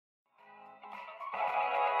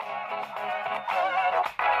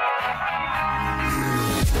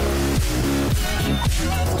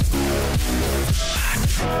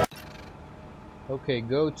Okay,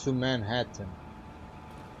 go to Manhattan.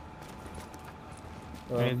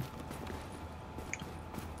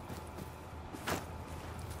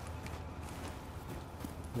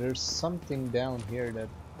 There's something down here that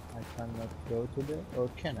I cannot go to there, or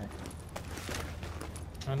can I?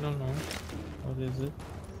 I don't know. What is it?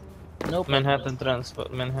 Nope. Manhattan transfer.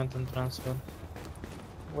 Manhattan transfer.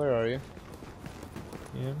 Where are you?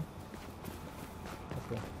 Here.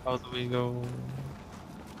 Okay. How do we go?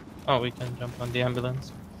 Oh, we can jump on the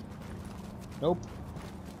ambulance. Nope.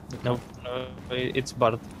 Nope. No, it's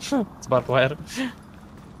barbed. It's barbed wire.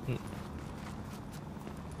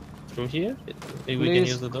 Through here? We can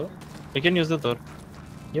use the door. We can use the door.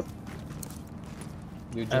 Yep.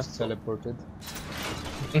 You just teleported.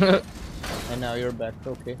 And now you're back.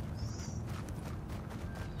 Okay.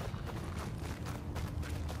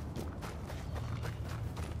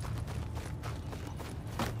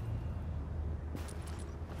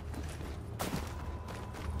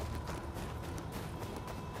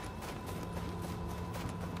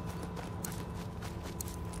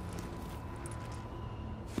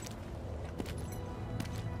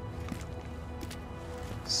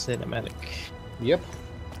 Cinematic. Yep.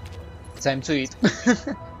 Time to eat.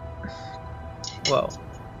 Wow.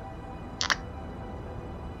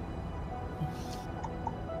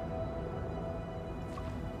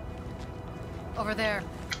 Over there.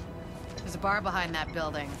 There's a bar behind that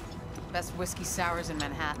building. Best whiskey sours in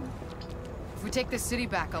Manhattan. If we take this city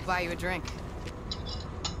back, I'll buy you a drink.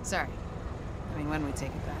 Sorry. I mean, when we take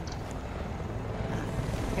it back.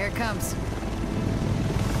 Here it comes.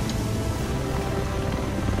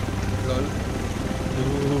 Lol.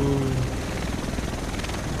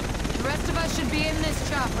 The rest of us should be in this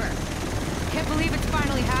chopper. Can't believe it's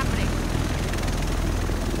finally happening.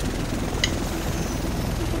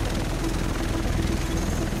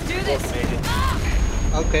 Do this!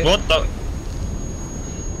 Ah! Okay. What the?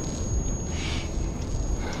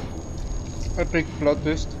 Epic plot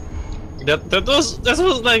twist. That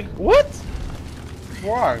was like what?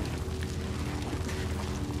 Why?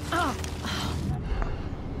 Oh.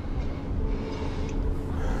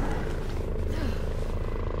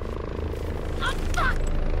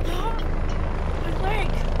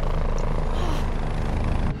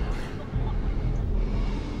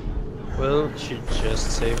 Well, she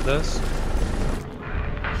just saved us.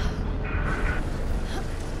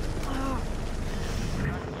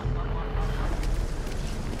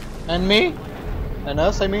 And me? And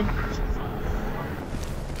us, I mean?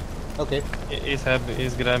 Okay.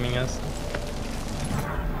 He's grabbing us.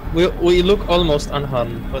 We look almost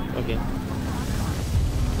unharmed, but okay.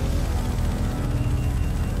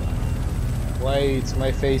 Why it's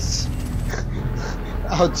my face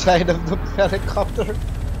outside of the helicopter?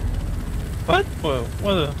 What? Whoa,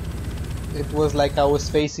 what? It was like I was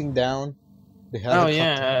facing down the helicopter. Oh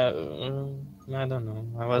yeah, I don't know.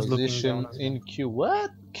 I was Position looking down. in queue. What?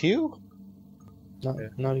 Queue? No,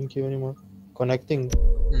 not in queue anymore. Connecting.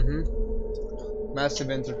 Massive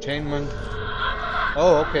entertainment.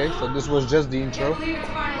 Oh, okay. So this was just the intro.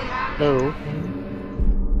 No.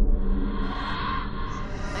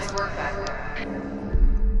 Nice work back there.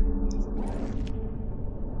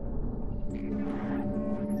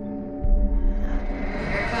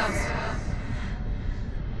 Here it comes.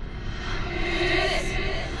 Do this!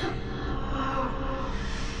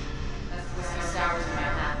 That's whiskey sours in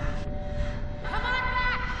Manhattan. Come on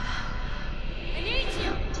back! I need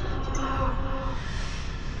you!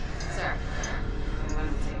 Sir.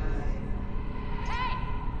 Hey!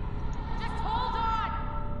 Just hold on!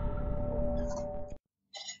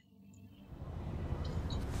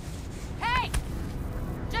 Hey!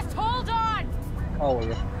 Just hold on! Oh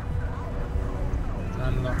yeah.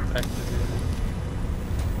 I'm not active.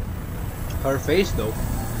 Her face though.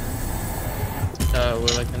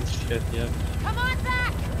 Well, I can shit, yeah. Come on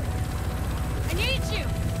back! I need you!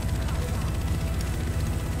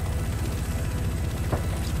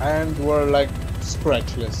 And we're like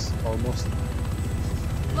scratchless almost.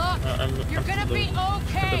 Look, you're gonna be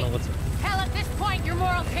okay. I don't know what's up. Hell, at this point, you're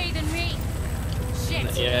more okay than me.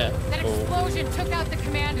 Shit. Yeah. That explosion took out the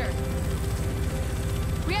commander.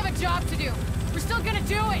 We have a job to do. We're still gonna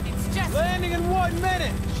do it. It's just... Landing in 1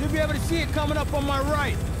 minute. Should be able to see it coming up on my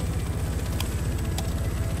right.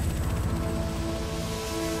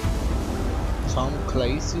 Tom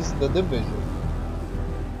Clancy's The Division.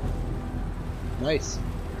 Nice.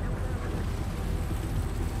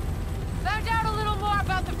 Found out a little more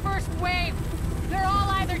about the first wave. They're all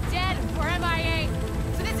either dead or MIA.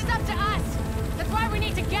 So this is up to us. That's why we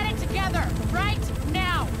need to get it together. Right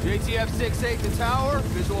now! JTF 6-8 the tower,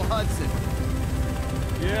 visual Hudson.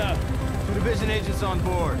 Yeah. 2 division agents on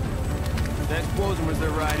board. The explosion was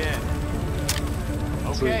their right end.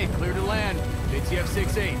 Okay, clear to land. JTF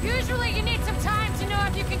 6-8. Usually you need some time to know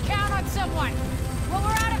if you can count on someone. Well,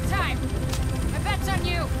 we're out of time. My bet's on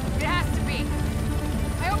you. It has to be.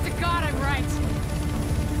 I hope to God I'm right.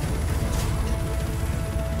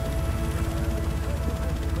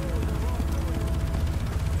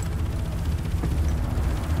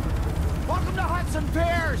 Welcome to Hudson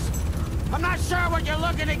Piers. I'm not sure what you're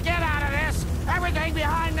looking to get out of this. Everything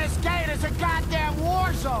behind this gate is a goddamn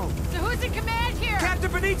war zone. So who's in command here? Captain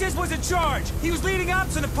Benitez was in charge. He was leading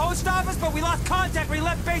ops in the post office, but we lost contact when he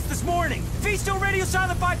left base this morning. If he's still radio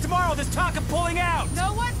silent by tomorrow, there's talk of pulling out.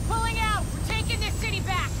 No one's pulling out. We're taking this city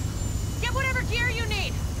back. Get whatever gear you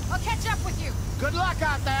need. I'll catch up with you. Good luck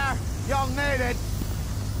out there. You'll need it.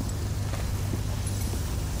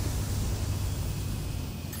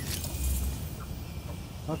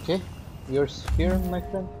 Okay, you're here, my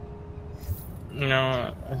friend.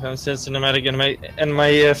 No, I'm still cinematic and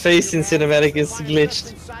my face in cinematic is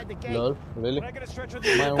glitched. Lol, really?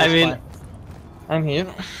 I mean, I'm here.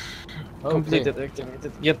 Okay. Completed,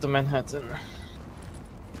 activated. Get to Manhattan.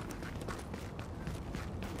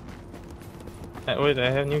 Wait, I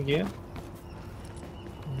have new gear?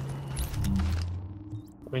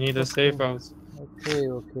 We need a safe house. Okay,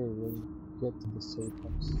 we'll get to the safe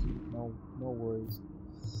house. No worries.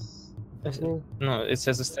 Okay. No, it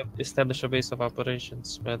says establish a base of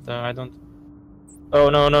operations, but I don't. Oh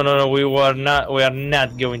no! We are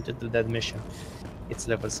not going to do that mission. It's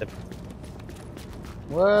level 7.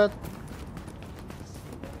 What?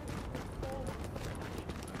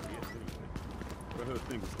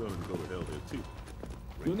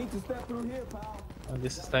 You need to step through here, pal.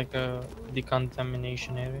 This is like a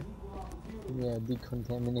decontamination area. Yeah,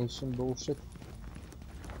 decontamination bullshit.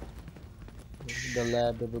 The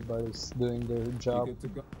lab, everybody's doing their job.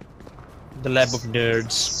 The lab of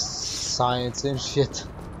nerds. Science and shit.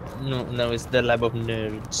 No, it's the lab of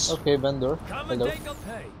nerds. Okay, vendor. Hello.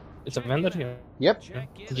 It's a vendor here. Yep.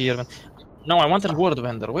 Gear vendor. No, I want a reward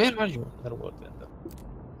vendor. Where are you? The reward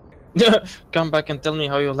vendor. Come back and tell me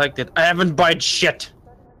how you liked it. I haven't bought shit.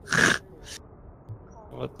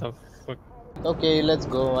 What the fuck? Okay, let's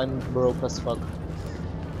go. I'm broke as fuck.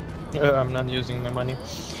 I'm not using my money.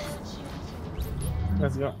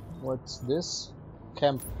 Let's go. What's this?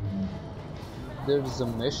 Camp. There's a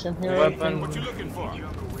mission here. Weapon. What you looking for?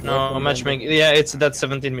 No, matchmaking. Yeah, it's that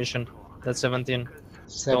 17 mission. That's 17.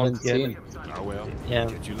 17. Oh well. Yeah.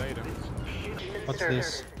 Get you later. What's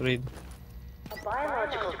this? Read. A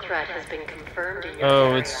biological threat has been confirmed in your Oh,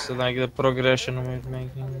 area. it's like the progression we're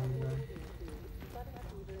making.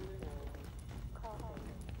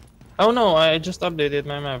 Oh no, I just updated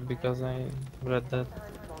my map because I read that.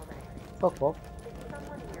 Fuck off.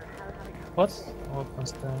 What? Open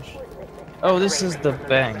stash. Oh, this is the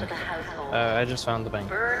bank. To the household. I just found the bank.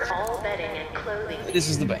 Burn all bedding and clothing. This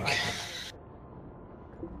is the bank.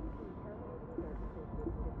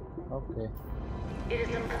 Okay. It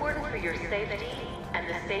is important for your safety and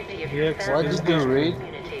the safety of Yeah, your family what did you and read?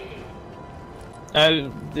 community.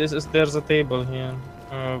 There's a table here.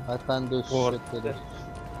 I can't do Or- shit with it.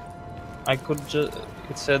 I could just.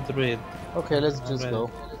 It said read. Okay, let's just Alright. go.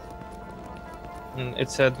 It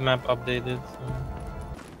said map updated.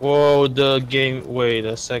 Whoa, the game. Wait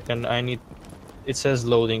a second. I need. It says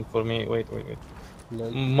loading for me. Wait.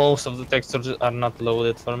 Like Most of the textures are not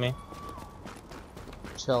loaded for me.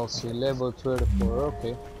 Chelsea, level 24.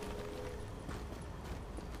 Okay.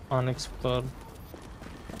 Unexplored.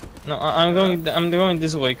 No, I'm going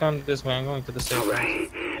this way. Come this way. I'm going to the safe.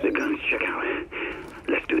 Alright, the guns check out.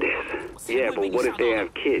 Let's do this. Yeah, but what if they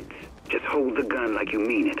have kids? Just hold the gun like you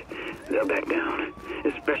mean it. They'll back down.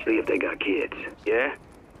 Especially if they got kids, yeah?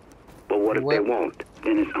 But what if they won't?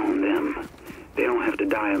 Then it's on them. They don't have to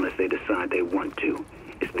die unless they decide they want to.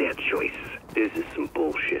 It's their choice. This is some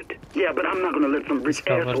bullshit. Yeah, but I'm not gonna let some rich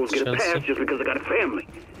Discovered assholes get a Chelsea. pass just because I got a family.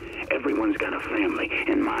 Everyone's got a family,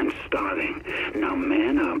 and mine's starving. Now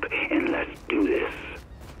man up and let's do this.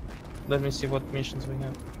 Let me see what missions we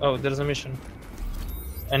have. Oh, there's a mission.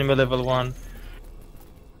 Enemy level 1.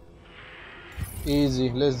 Easy,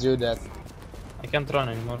 let's do that. I can't run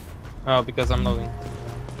anymore. Oh, because I'm loading.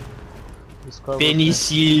 Discover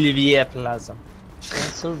Pennsylvania Plaza.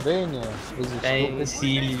 Pennsylvania. Is it stupid?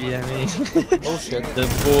 Pennsylvania, man. Oh shit. The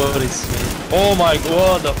Boris, man. Oh my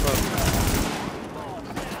god, the fuck.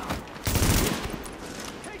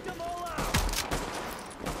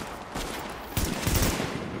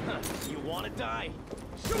 You wanna die?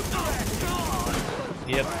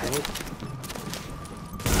 Yep. Good.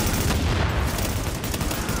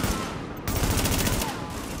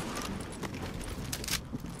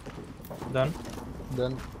 Done.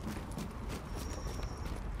 Done.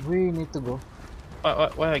 We need to go.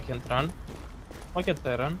 Why I can't run? Why can't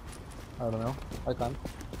I run? I don't know. I can't.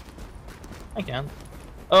 I can't.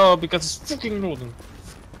 Oh, because it's fucking loading.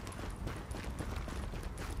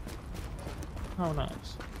 Oh,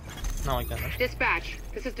 nice. Now I can. Dispatch,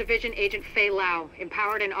 this is Division Agent Fei Lau,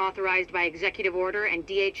 empowered and authorized by Executive Order and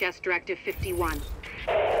DHS Directive 51.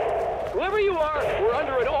 Whoever you are, we're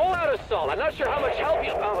under an all-out assault. I'm not sure how much help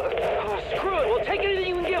you... screw it, we'll take anything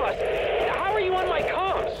you can give us. How are you on my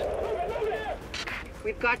comms?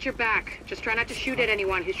 We've got your back. Just try not to shoot at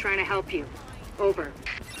anyone who's trying to help you. Over.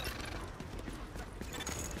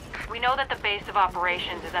 We know that the base of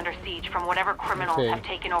operations is under siege from whatever criminals have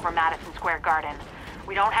taken over Madison Square Garden.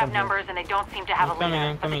 We don't have numbers and they don't seem to have a leader,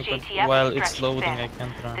 I'm coming, but the but JTF while is it's stretched loading, thin. I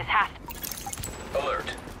can't run. This has to...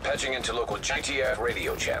 Alert. Patching into local JTF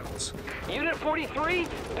radio channels. Unit 43,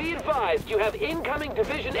 be advised, you have incoming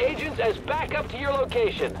division agents as backup to your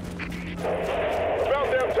location. About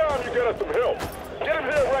damn time you get us some help. Get him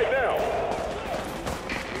here right now.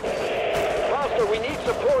 Foster, we need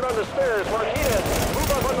support on the stairs. Martinez,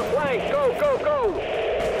 move up on the flank. Go, go, go!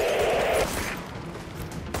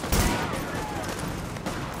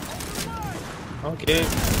 Okay, and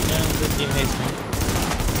the team hates me.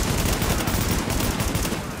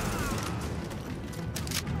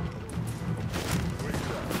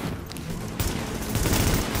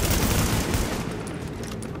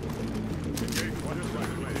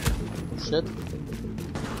 Shit.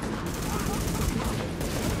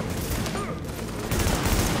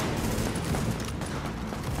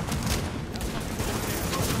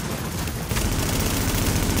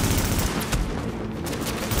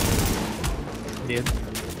 Dead.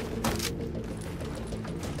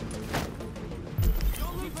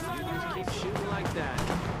 Keep shooting like that.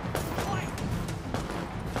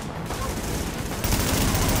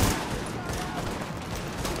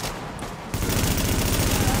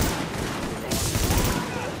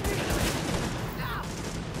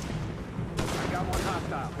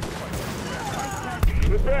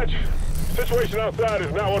 Dispatch, situation outside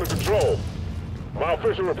is now under control. My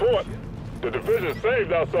official report, the division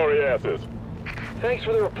saved our sorry asses. Thanks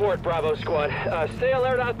for the report, Bravo Squad. Stay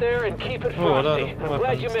alert out there and keep it frosty. I'm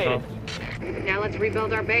glad you made it. Now let's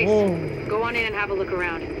rebuild our base. Go on in and have a look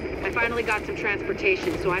around. I finally got some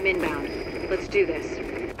transportation, so I'm inbound. Let's do this.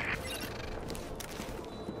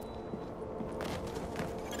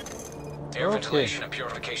 Air ventilation and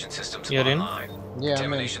purification systems You're in? online. Yeah,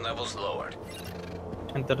 Contamination levels lowered.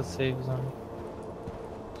 Enter the safe zone.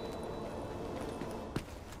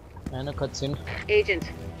 And a cutscene. Agent,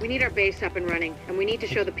 we need our base up and running, and we need to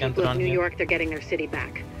show the people of New York they're getting their city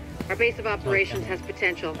back. Our base of operations has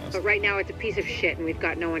potential, but right now it's a piece of shit and we've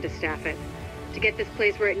got no one to staff it. To get this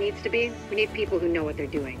place where it needs to be, we need people who know what they're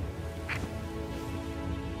doing.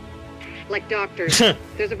 Like doctors.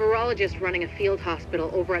 There's a virologist running a field hospital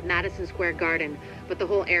over at Madison Square Garden, but the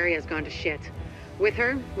whole area's gone to shit. With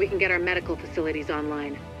her, we can get our medical facilities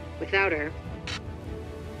online. Without her...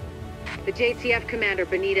 The JTF commander,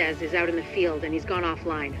 Benitez, is out in the field and he's gone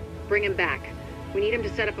offline. Bring him back. We need him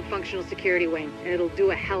to set up a functional security wing, and it'll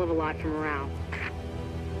do a hell of a lot for morale.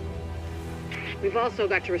 We've also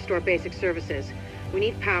got to restore basic services. We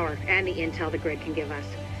need power and the intel the grid can give us.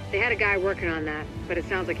 They had a guy working on that, but it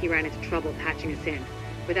sounds like he ran into trouble patching us in.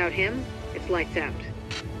 Without him, it's lights out.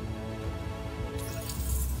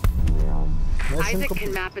 Isaac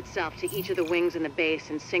can map itself to each of the wings in the base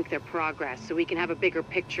and sync their progress so we can have a bigger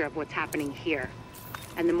picture of what's happening here.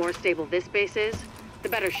 And the more stable this base is, the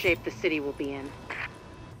better shape the city will be in.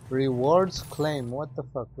 Rewards claim. What the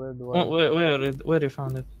fuck? Where do I? Where you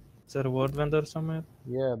found it? Is there a reward vendor somewhere?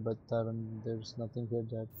 Yeah, but there's nothing here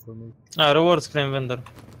that for me. Ah, rewards claim vendor.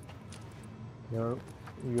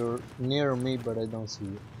 You're near me, but I don't see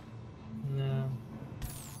you. Yeah.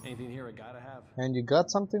 Anything here I gotta have? And you got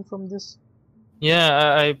something from this?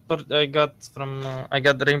 Yeah, I got from I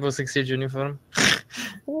got the Rainbow Six Siege uniform.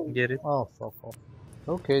 Get it? Oh fuck off.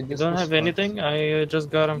 Okay, You this don't was have fun. anything? I just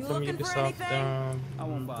got them from Ubisoft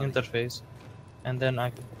interface, and then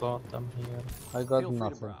I bought them here. I got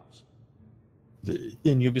nothing.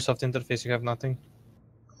 In Ubisoft interface, you have nothing.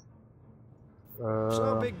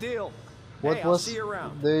 So big deal. What Hey, I'll was see you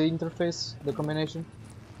around. the interface? The combination?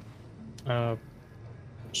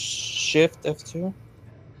 Shift F2.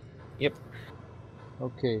 Yep.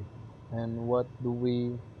 Okay. And what do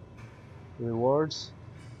we rewards?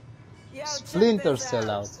 Splinter Cell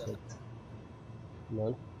outfit.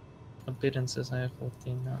 Lol. Appearances, I have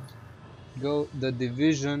 14 now. Go the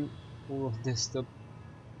division. Oh, desktop.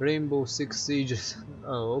 Rainbow Six Sieges.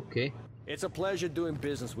 Oh, okay. It's a pleasure doing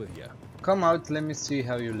business with you. Come out. Let me see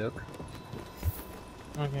how you look.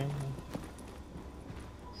 Okay.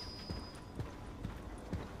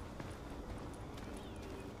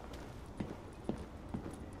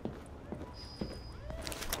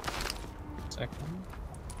 Second.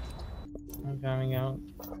 I'm coming out.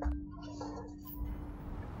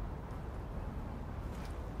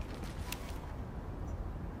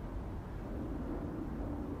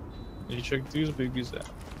 You check these babies out.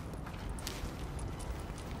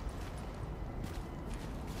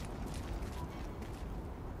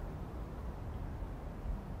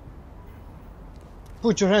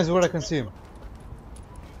 Put your hands where I can see him.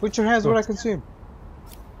 Put your hands where I can see him.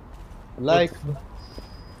 Like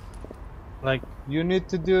you need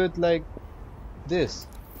to do it like this.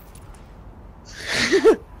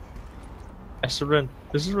 I should run.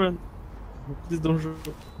 This is run. Please don't run.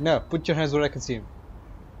 No, put your hands where I can see him.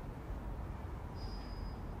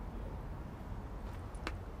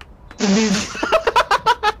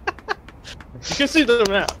 You can see them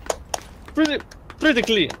now. Pretty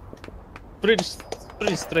clear. Pretty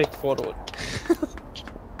straightforward.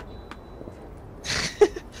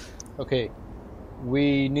 Okay,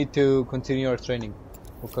 we need to continue our training.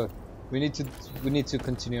 Okay, we need to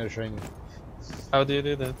continue our training. How do you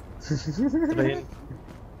do that? Train?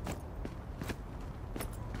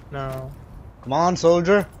 No. Come on,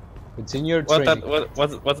 soldier. Continue your training.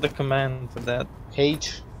 What's the command for that?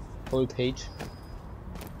 H. Hold H.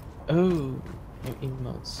 Oh, no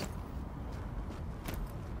emotes.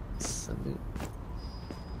 Salute.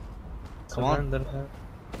 Come on.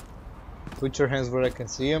 Put your hands where I can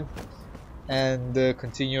see him, and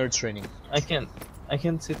continue your training. I can't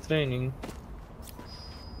see training.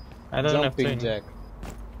 I don't have training.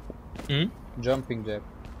 Jumping jack. Jumping jack.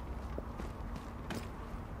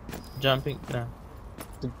 Jumping, no.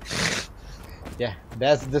 Yeah,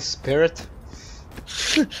 that's the spirit.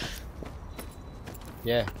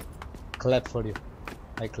 Yeah, clap for you.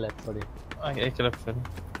 I clap for you. I clap for you.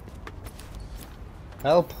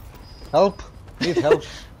 Help! Help! Need help!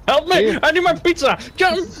 Help me! Here. I need my pizza! Go!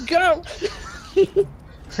 I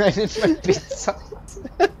need my pizza!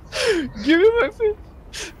 Give me my pizza!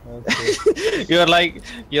 Okay. You're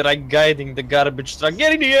like guiding the garbage truck.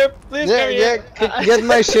 Get in here, please. Yeah, get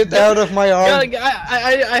my shit out of my arm.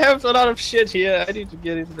 I have a lot of shit here. I need to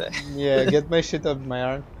get in there. Yeah, get my shit out of my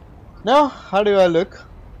arm. Now, how do I look?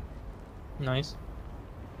 Nice.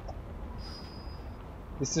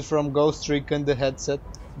 This is from Ghost Recon, the headset.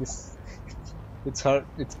 It's hard.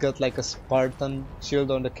 It's got like a Spartan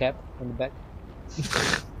shield on the cap on the back.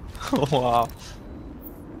 Wow.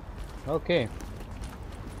 Okay.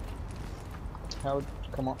 How?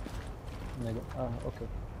 Come on. Okay.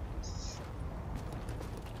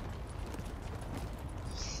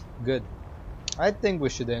 Good. I think we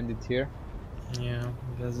should end it here. Yeah,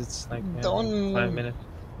 because it's like 5 Don't. minutes.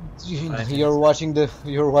 You're watching the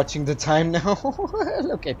time now.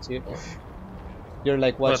 Look at you. You're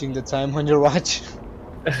like watching the time on your watch.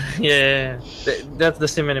 Yeah, that's the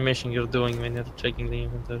same animation you're doing when you're checking the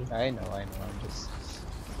inventory. I know. I'm just.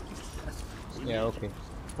 Yeah. Okay.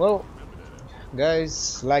 Well,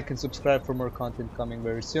 guys, like and subscribe for more content coming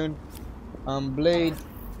very soon. I'm Blade,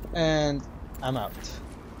 and I'm out.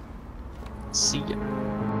 See ya.